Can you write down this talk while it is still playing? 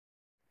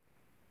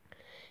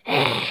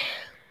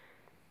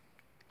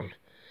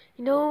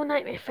No,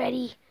 Nightmare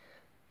Freddy.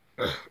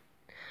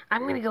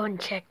 I'm gonna go and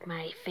check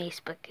my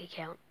Facebook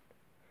account.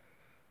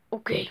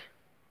 Okay.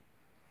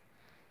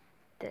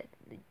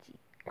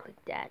 Click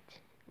that.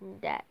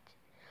 That.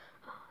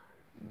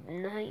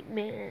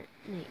 Nightmare.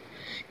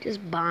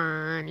 Just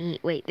Bonnie.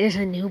 Wait, there's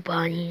a new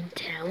Bonnie in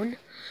town.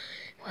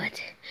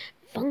 What?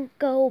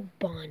 Funko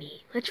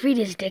Bonnie. Let's read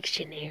his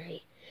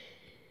dictionary.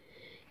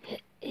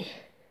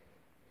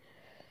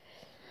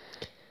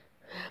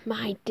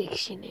 My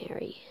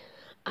dictionary.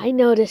 I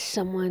noticed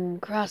someone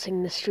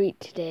crossing the street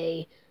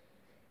today.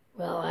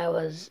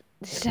 Well,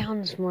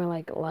 sounds more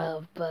like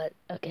love, but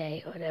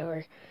okay,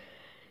 whatever.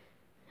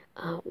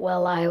 I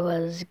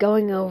was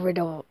going over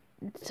to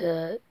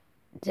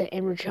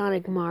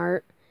animatronic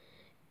Mart,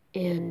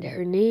 and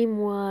her name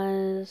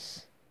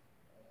was...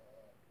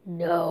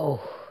 No.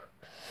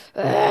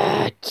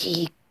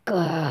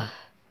 Chica.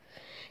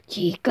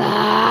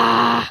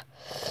 Chica.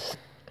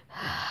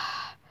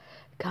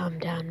 Calm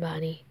down,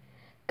 Bonnie.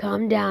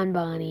 Calm down,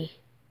 Bonnie.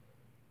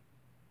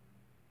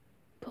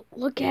 But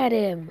look at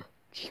him.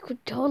 She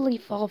could totally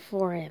fall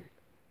for him.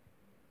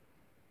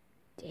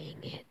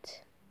 Dang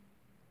it.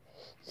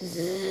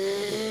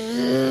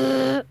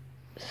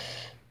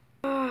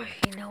 Oh,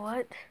 you know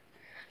what?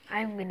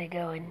 I'm gonna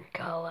go and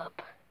call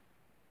up.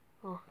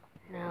 Oh,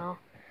 no.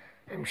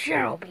 I'm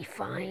sure I'll be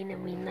fine. I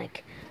mean,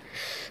 like...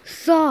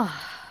 So,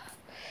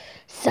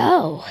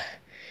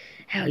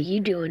 how you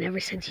doing? Ever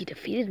since you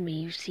defeated me,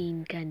 you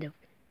seem kind of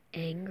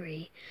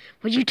angry.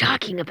 What are you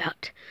talking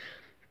about?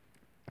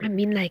 I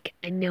mean, like,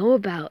 I know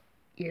about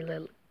your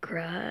little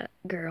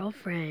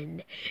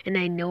girlfriend, and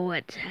I know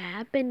what's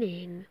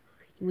happening.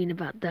 You mean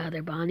about the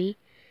other Bonnie?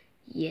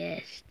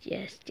 Yes.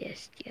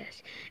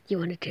 You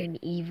want to turn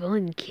evil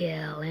and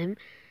kill him?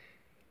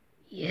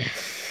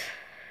 Yes.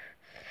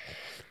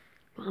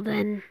 Well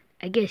then,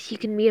 I guess you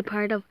can be a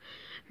part of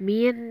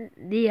me and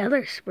the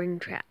other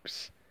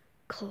Springtraps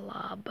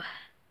club.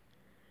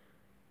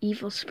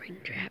 Evil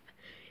Springtrap.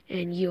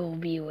 And you'll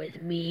be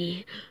with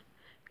me,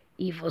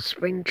 Evil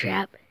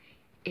Springtrap,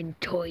 and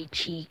Toy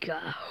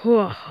Chica.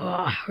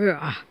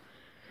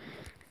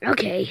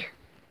 Okay,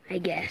 I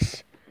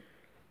guess.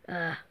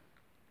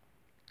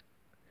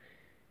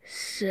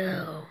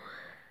 So...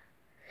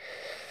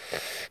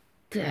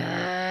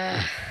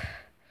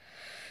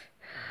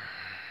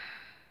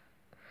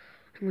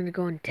 I'm gonna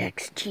go and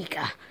text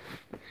Chica.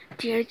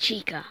 Dear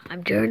Chica,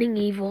 I'm turning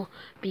evil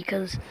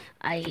because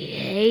I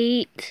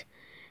hate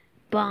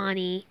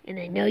Bonnie, and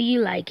I know you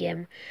like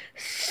him.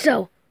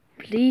 So,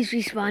 please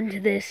respond to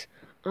this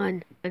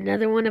on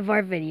another one of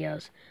our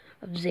videos,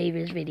 of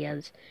Xavier's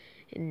videos,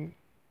 in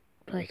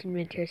plush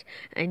enventers.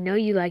 I know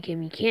you like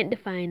him. You can't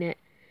define it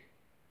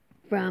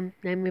from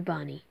Nightmare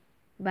Bonnie.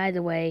 By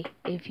the way,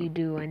 if you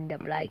do end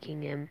up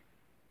liking him,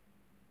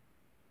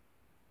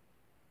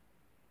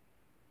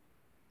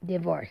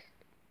 divorce.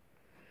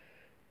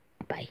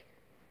 Bye.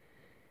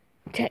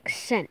 Text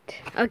sent.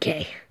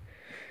 Okay.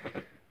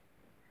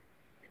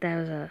 That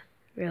was a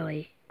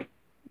really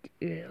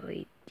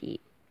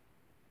deep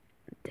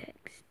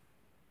text.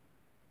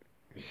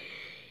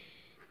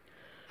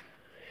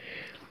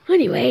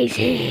 Anyways,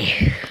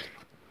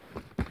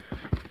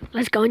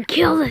 let's go and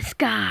kill this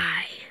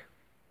guy.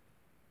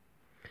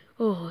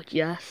 Oh,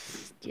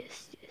 yes.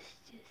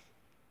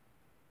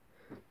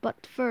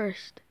 But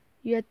first,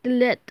 you have to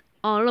let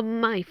all of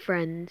my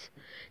friends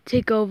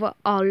take over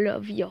all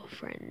of your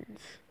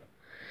friends.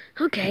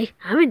 Okay,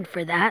 I'm in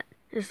for that.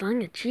 As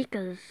long as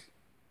Chica's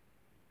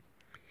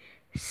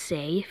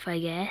safe, I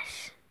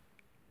guess.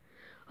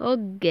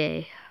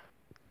 Okay,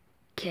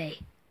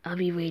 I'll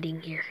be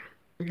waiting here.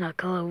 And I'll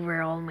call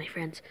over all my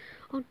friends.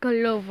 I'll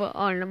call over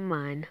all of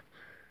mine.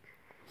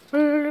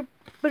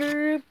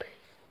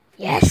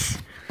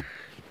 Yes!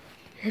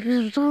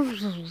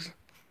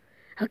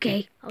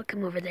 Okay, I'll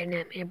come over there,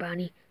 Nightmare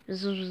Bonnie.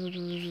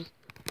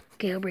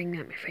 Okay, I'll bring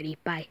Nightmare Freddy.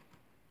 Bye.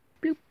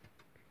 Bloop.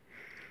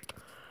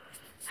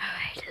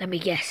 Alright, let me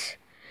guess.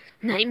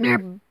 Nightmare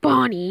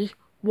Bonnie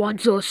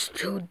wants us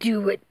to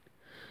do it.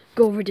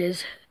 Go over to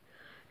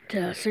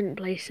a certain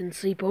place and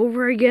sleep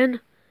over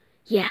again?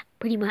 Yeah,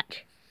 pretty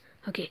much.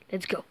 Okay,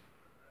 let's go.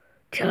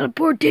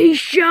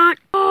 Teleportation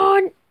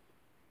on!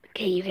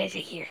 Okay, you guys are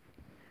here.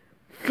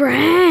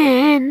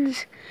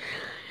 Friends!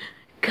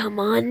 Come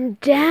on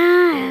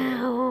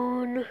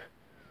down.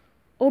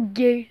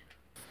 Okay.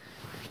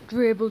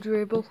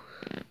 Dribble.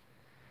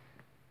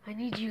 I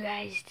need you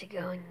guys to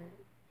go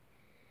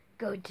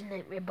to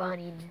Nightmare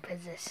Bonnie and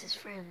possess his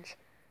friends.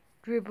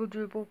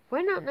 Dribble.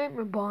 Why not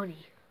Nightmare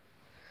Bonnie?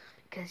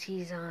 Because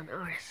he's on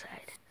our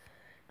side.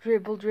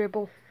 Dribble.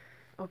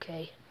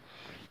 Okay.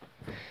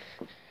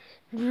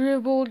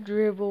 Dribble.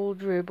 Dribble.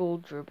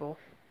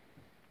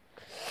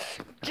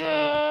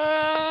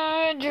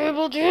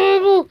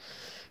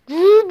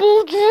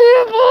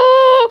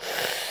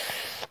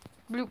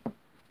 Bloop.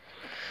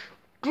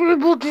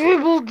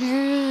 Dribble.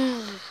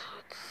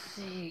 Let's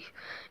see.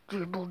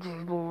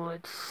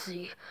 Let's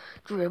see.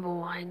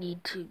 Dribble, I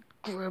need to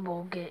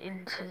dribble, get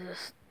into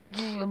this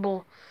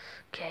dribble.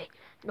 Okay,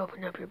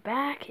 open up your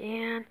back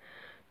and...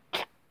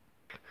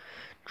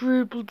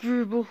 Dribble,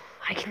 dribble.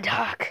 I can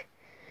talk.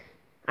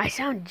 I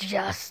sound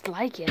just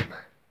like him.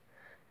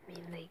 I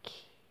mean, like,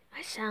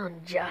 I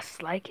sound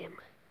just like him.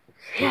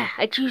 Yeah,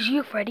 I choose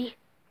you, Freddy.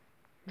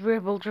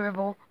 Dribble,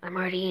 dribble. I'm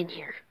already in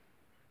here.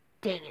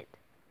 Dang it.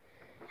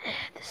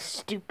 The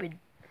stupid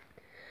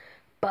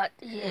butt.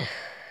 Yeah.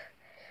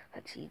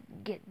 Let's see.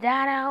 Get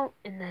that out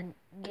and then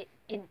get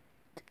in.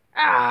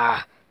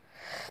 Ah!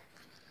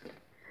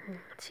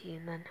 Let's see,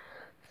 and then.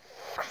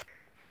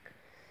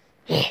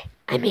 Yeah,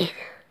 I'm in.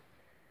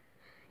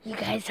 You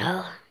guys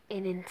all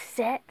in and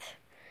set?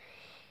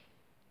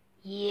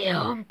 Yeah,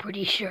 I'm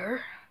pretty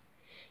sure.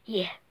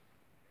 Yeah.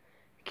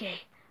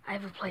 Okay, I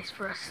have a place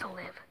for us to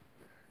live.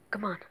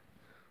 Come on.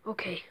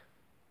 Okay.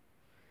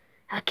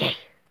 Okay.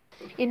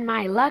 In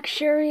my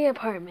luxury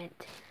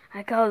apartment.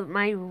 I call it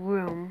my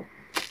room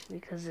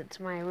because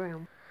it's my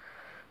room.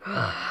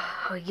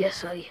 I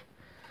guess I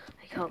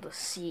call the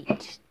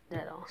seat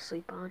that I'll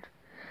sleep on.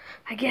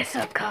 I guess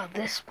I'll call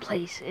this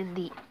place in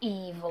the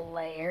evil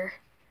layer.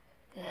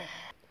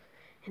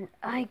 And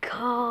I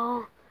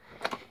call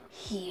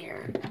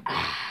here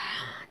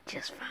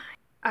just fine.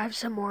 I have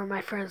some more of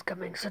my friends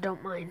coming, so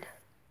don't mind.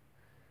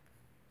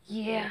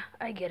 Yeah,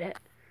 I get it.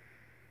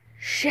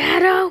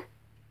 Shadow?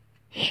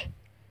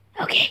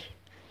 Okay,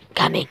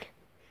 coming.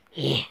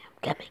 Yeah, I'm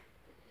coming.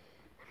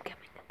 I'm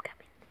coming.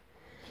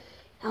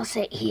 I'll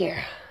sit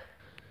here.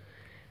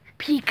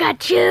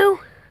 Pikachu?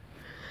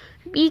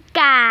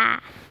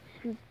 Pika!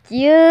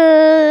 Evil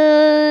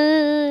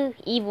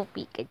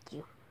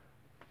Pikachu.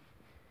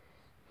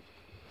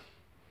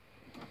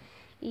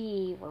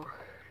 Evil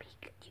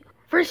Pikachu.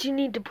 First you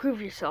need to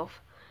prove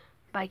yourself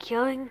by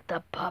killing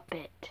the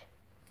puppet.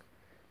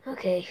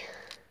 Okay.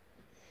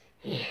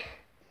 Yeah.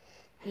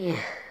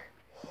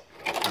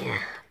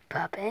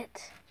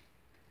 Puppet.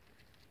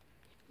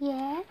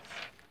 Yes?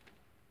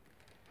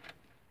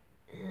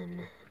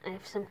 I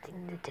have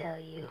something to tell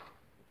you.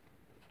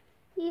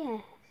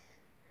 Yes.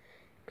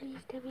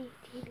 Please tell me,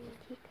 Chica.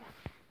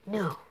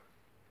 No.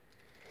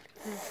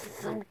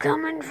 I'm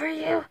coming for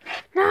you.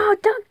 No,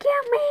 don't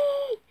kill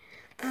me.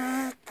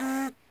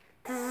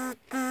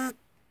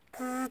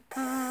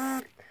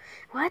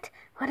 What?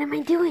 What am I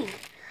doing?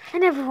 I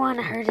never want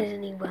to hurt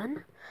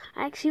anyone.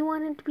 I actually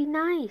wanted to be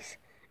nice.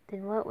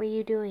 Then what were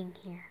you doing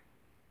here?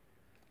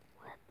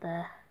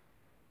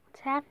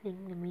 What's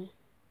happening to me?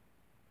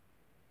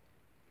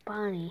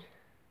 Bonnie.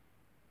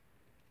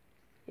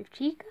 If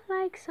Chica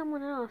likes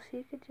someone else,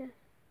 you could just...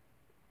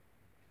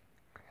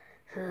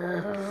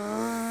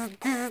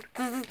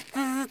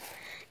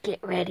 Get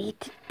ready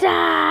to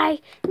die.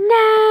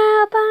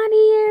 No,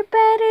 Bonnie, you're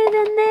better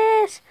than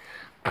this.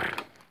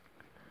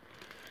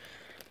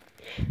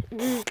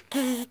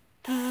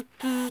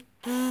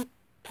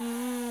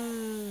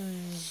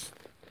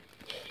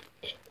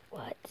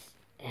 What's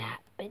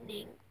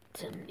happening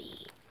to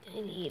me?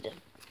 I need a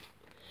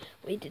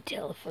way to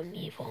tell if I'm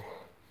evil.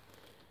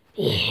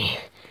 Yeah,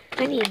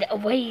 I need a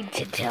way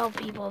to tell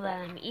people that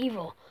I'm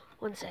evil.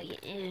 1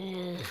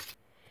 second.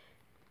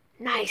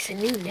 Nice, a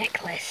new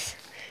necklace.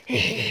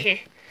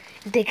 They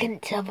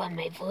couldn't tell by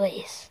my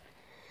voice.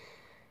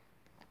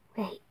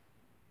 Wait.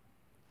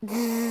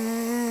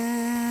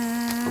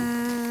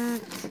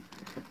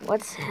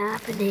 What's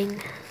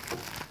happening?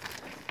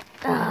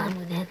 I'm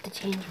gonna have to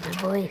change my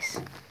voice.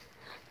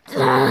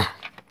 Huh?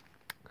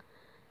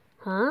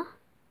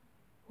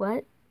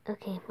 What?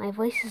 Okay, my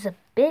voice is a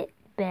bit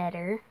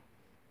better.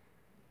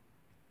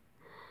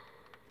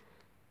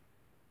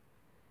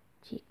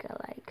 Chica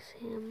likes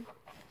him.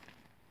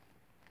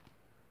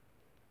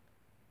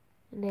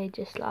 And I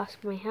just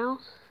lost my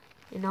house.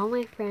 And all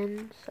my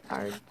friends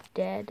are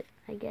dead,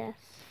 I guess.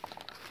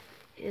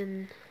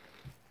 And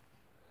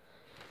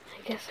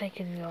I guess I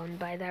can go and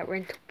buy that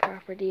rental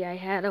property I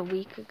had a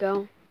week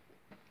ago.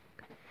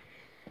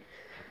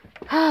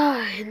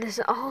 And this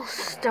all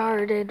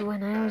started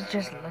when I was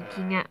just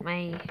looking at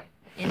my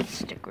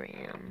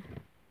Instagram.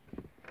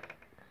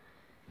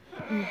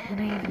 And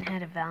I even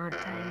had a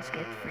Valentine's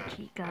gift for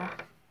Chica.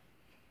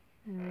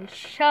 And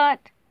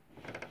shut.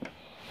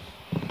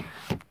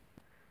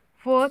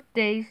 4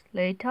 days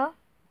later.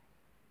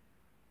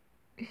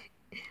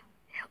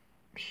 Help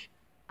me.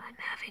 I'm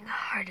having a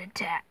heart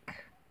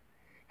attack.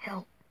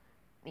 Help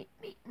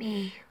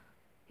me.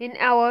 An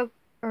hour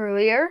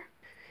earlier.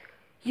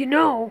 You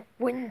know,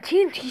 when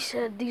TNT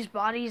said these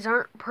bodies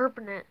aren't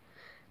permanent,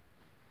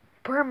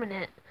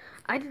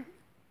 I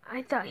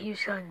thought he was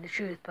telling the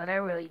truth, but I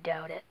really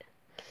doubt it.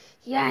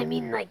 Yeah, I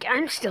mean, like,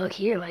 I'm still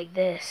here like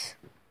this.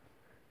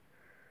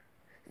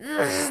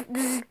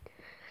 Bloop,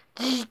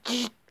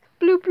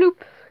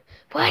 bloop.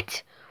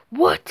 What?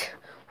 What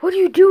are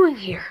you doing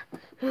here?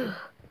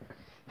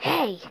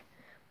 Hey,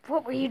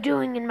 what were you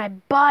doing in my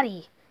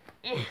body?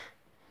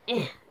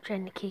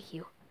 Trying to kick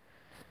you.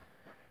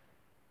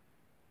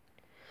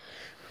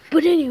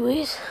 But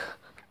anyways,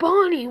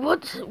 Bonnie,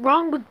 what's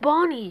wrong with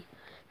Bonnie?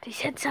 They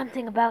said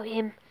something about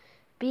him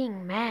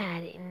being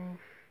mad and...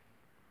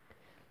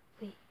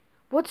 Wait,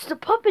 what's the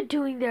puppet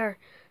doing there?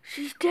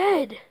 She's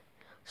dead.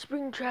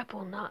 Springtrap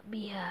will not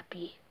be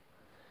happy.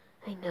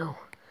 I know.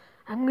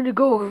 I'm gonna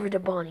go over to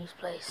Bonnie's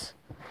place.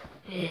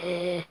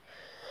 Wait,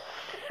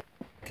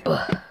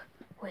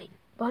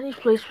 Bonnie's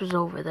place was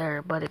over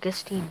there, but I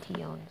guess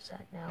TNT owns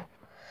that now.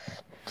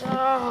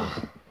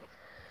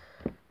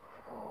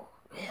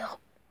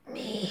 Help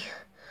me.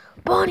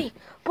 Bonnie,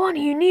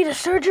 you need a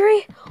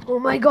surgery? Oh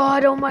my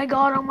god, oh my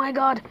god, oh my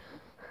god.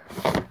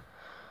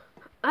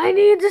 I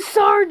need the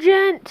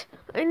sergeant.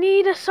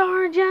 Who's the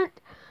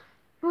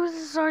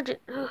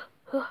sergeant?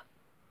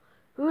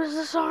 Who's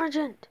the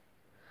sergeant?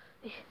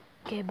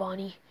 Okay,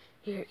 Bonnie,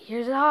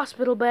 here's a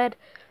hospital bed.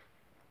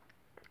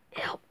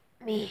 Help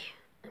me,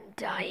 I'm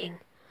dying.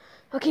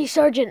 Okay,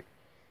 Sergeant.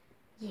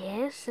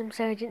 Yes, I'm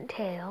Sergeant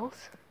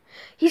Tails.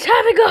 He's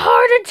having a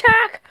heart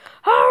attack!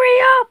 Hurry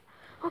up!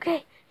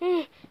 Okay.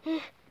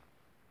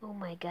 Oh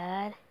my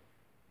god.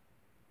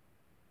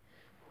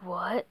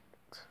 What?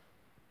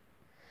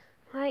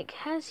 Like,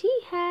 has he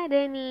had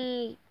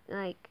any,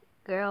 like,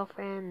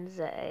 girlfriends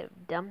that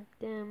have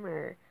dumped him,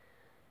 or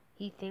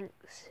he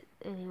thinks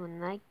anyone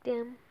liked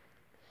him?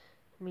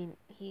 I mean,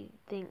 he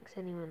thinks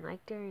anyone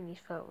liked her and he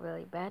felt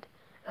really bad.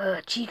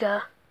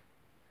 Chica.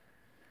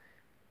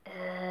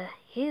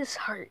 His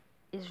heart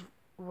is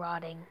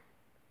rotting.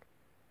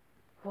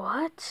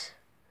 What?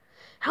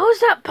 How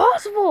is that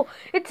possible?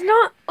 It's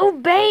not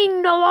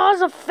obeying the laws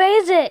of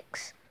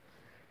physics.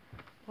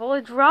 Well,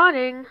 it's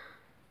rotting.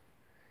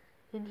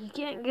 And he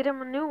can't get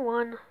him a new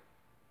one.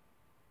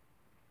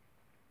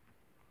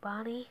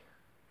 Bonnie?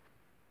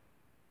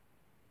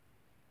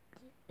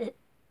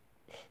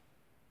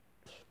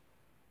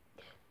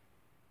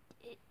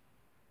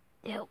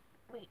 Help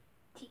me.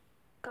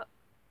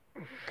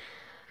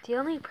 The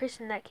only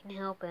person that can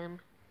help him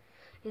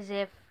is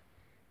if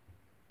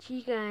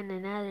Chica in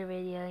another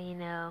video, you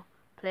know,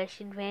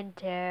 plush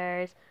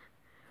inventors,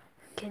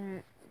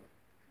 can,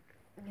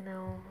 you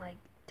know, like,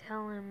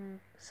 tell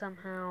him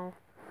somehow,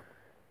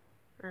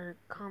 or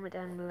comment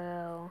down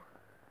below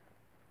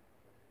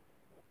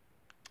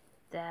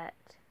that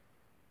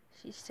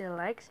she still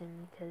likes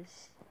him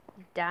because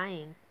he's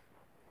dying.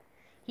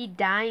 He's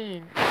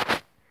dying.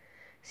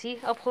 See,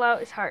 I'll pull out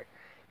his heart.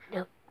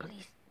 No,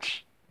 please.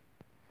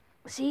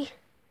 See?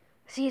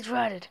 See, it's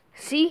rotted.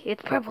 See?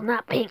 It's purple,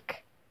 not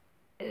pink.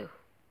 Ooh.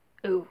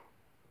 Ooh.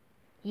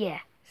 Yeah,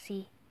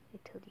 see? I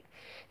told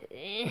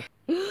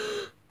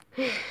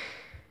you.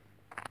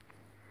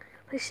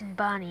 Listen,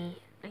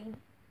 Bonnie.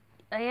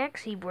 I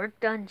actually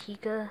worked on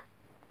Chica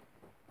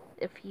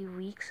a few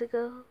weeks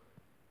ago.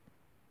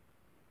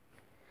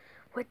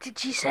 What did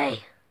she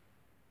say?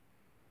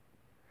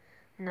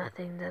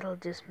 Nothing, that'll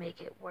just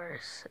make it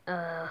worse.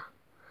 But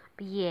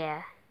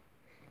yeah.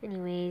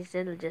 Anyways,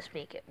 that'll just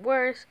make it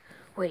worse.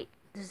 Wait,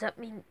 does that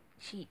mean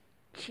she's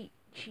she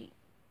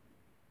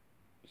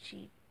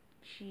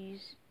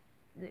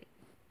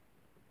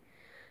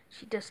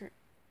doesn't,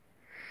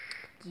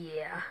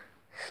 yeah.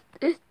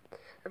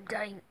 I'm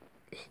dying.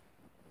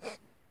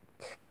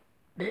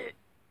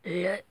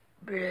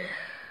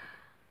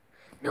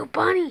 No,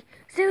 Bonnie,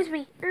 stay with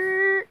me.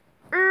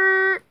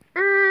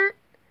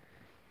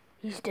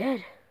 He's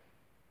dead.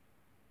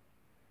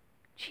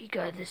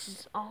 Chica, this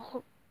is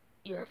all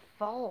your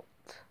fault.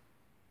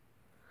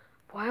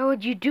 Why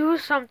would you do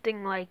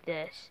something like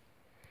this?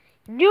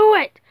 Knew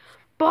it!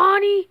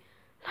 Bonnie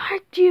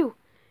liked you,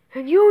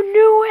 and you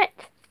knew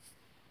it!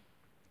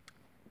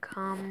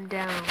 Calm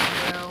down,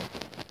 bro.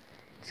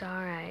 It's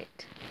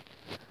alright.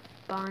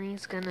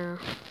 Bonnie's gonna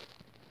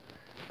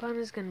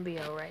be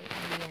alright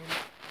in the end.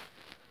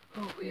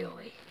 Oh,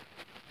 really?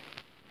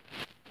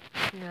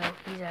 No,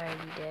 he's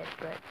already dead,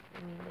 but,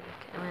 I mean,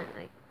 like, I meant,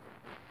 like,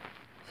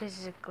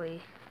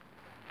 physically.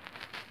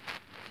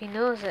 If he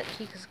knows that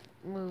Chica's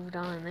moved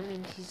on, that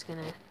means he's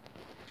gonna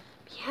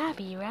be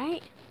happy,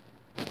 right?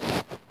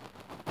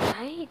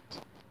 Right?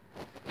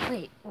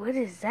 Wait, what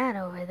is that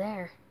over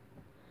there?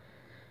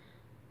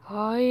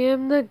 I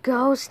am the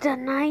ghost of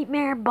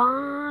Nightmare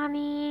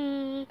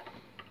Bonnie.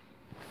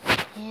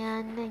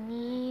 And I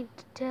need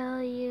to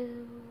tell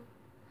you,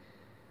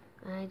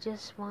 I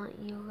just want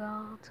you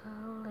all to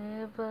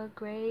live a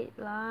great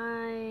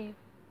life.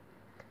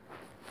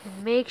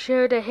 And make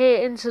sure to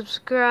hit and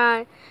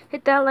subscribe.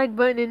 Hit that like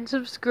button and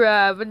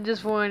subscribe. I'm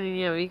just warning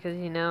you because,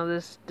 you know,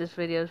 this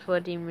video is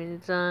 14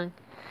 minutes long.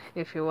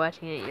 If you're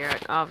watching it, you're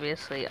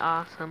obviously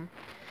awesome.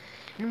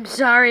 I'm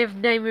sorry if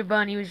Nightmare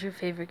Bonnie was your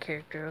favorite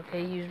character,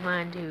 okay? Use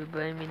mine too,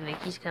 but I mean,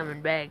 like, he's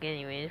coming back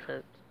anyways,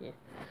 but, yeah.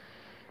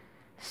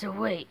 So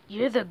wait,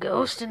 you're the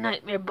ghost of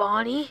Nightmare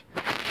Bonnie?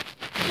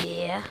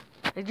 Yeah.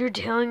 And you're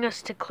telling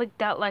us to click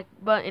that like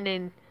button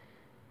and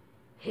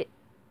hit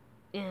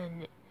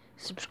and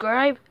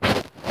subscribe?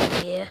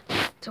 Yeah.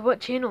 To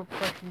what channel,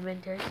 Plush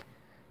Inventors?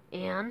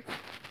 And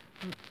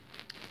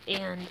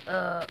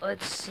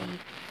let's see.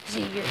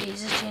 Xavier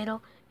Hayes'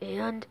 channel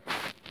and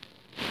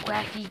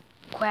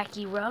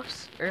Quacky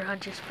Ruffs or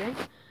Hunter Sprint.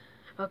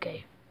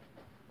 Okay.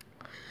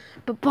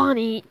 But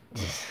Bonnie,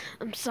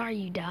 I'm sorry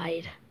you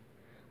died.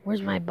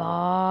 Where's my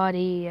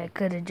body? I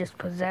could have just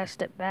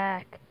possessed it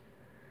back.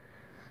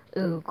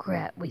 Oh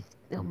crap!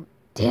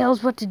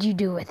 Tails, what did you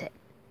do with it?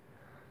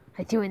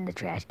 I threw it in the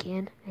trash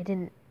can. I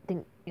didn't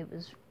think it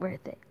was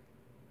worth it.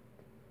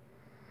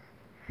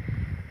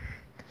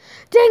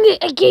 Dang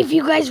it, I gave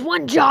you guys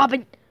one job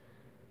and...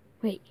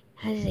 Wait,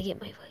 how did I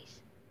get my voice?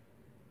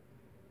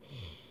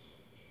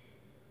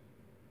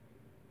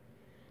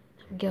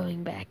 I'm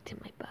going back to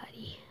my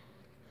body.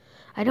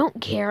 I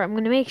don't care. I'm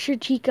going to make sure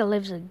Chica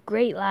lives a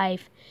great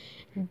life.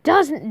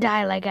 Doesn't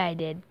die like I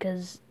did,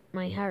 because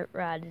my heart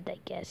rotted, I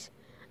guess.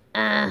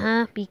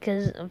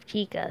 Because of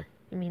Chica.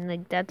 I mean,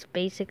 like, that's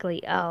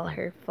basically all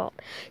her fault.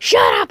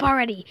 Shut up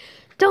already!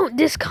 Don't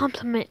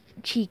discompliment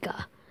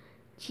Chica.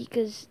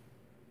 Chica's...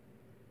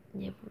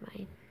 Never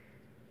mind.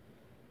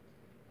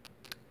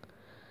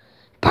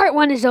 Part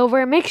 1 is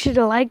over. Make sure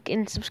to like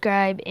and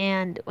subscribe.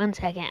 And 1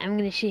 second, I'm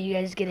going to show you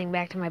guys getting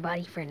back to my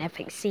body for an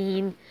epic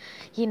scene.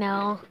 You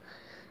know,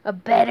 a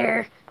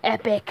better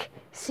epic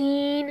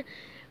scene.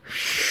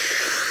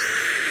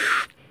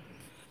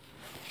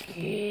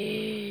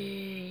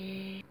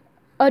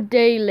 A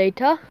day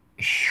later.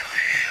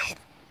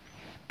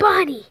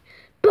 Bonnie,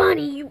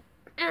 you...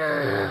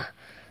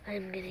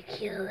 I'm gonna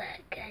kill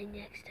that guy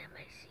next time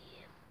I see